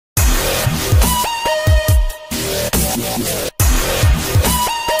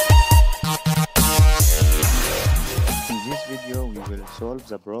solve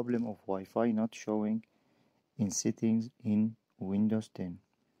the problem of Wi-Fi not showing in settings in Windows 10.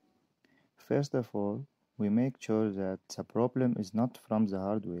 First of all, we make sure that the problem is not from the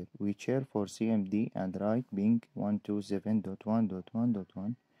hardware. We check for CMD and write ping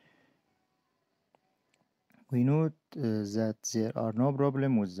 127.1.1.1. We note that there are no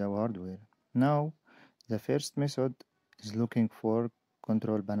problem with the hardware. Now, the first method is looking for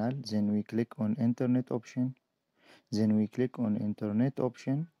control panel. Then we click on Internet option. Then we click on Internet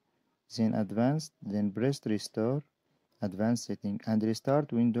option. Then Advanced. Then press Restore, Advanced Setting, and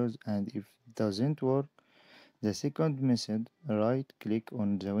restart Windows. And if it doesn't work, the second method, right click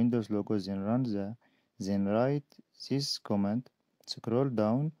on the Windows logo, then then write this command. Scroll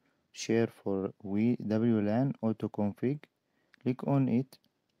down, share for WLAN autoconfig. Click on it.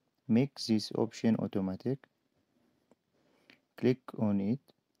 Make this option automatic. Click on it.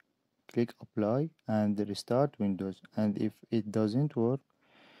 Click apply and restart Windows. And if it doesn't work,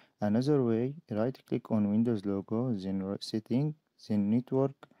 another way, right click on Windows logo, then setting, then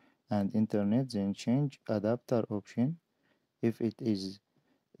network and internet, then change adapter option. If it is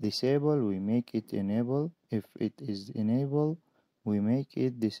disabled, we make it enable. If it is enabled, we make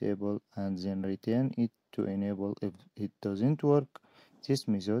it disable and then return it to enable. If it doesn't work, this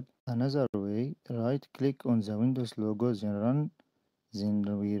method. Another way, right click on the Windows logo, then run. Then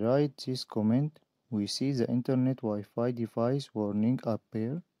we write this comment. We see the internet Wi-Fi device warning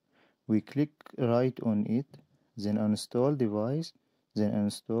appear. We click right on it, then install device, then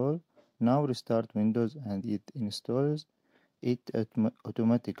install. Now restart Windows and it installs it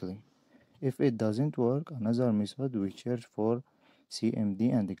automatically. If it doesn't work, another method, we search for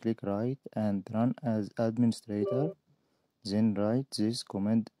CMD and click right and run as administrator. Then write this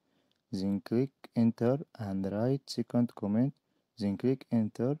command, then click enter and write second command, then click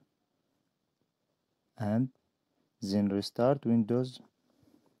enter and then restart Windows.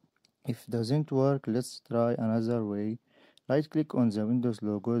 If it doesn't work, let's try another way. Right click on the Windows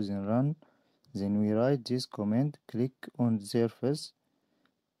logo, then run. Then we write this command, click on surface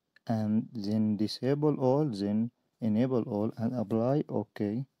and then disable all, then enable all and apply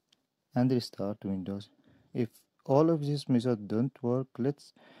OK and restart Windows. If all of these methods don't work,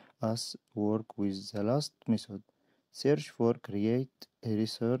 let's us work with the last method. Search for create a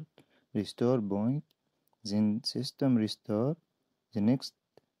restore point, then system restore, the next,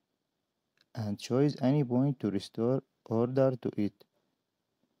 and choose any point to restore order to it.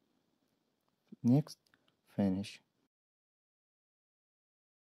 Next, finish.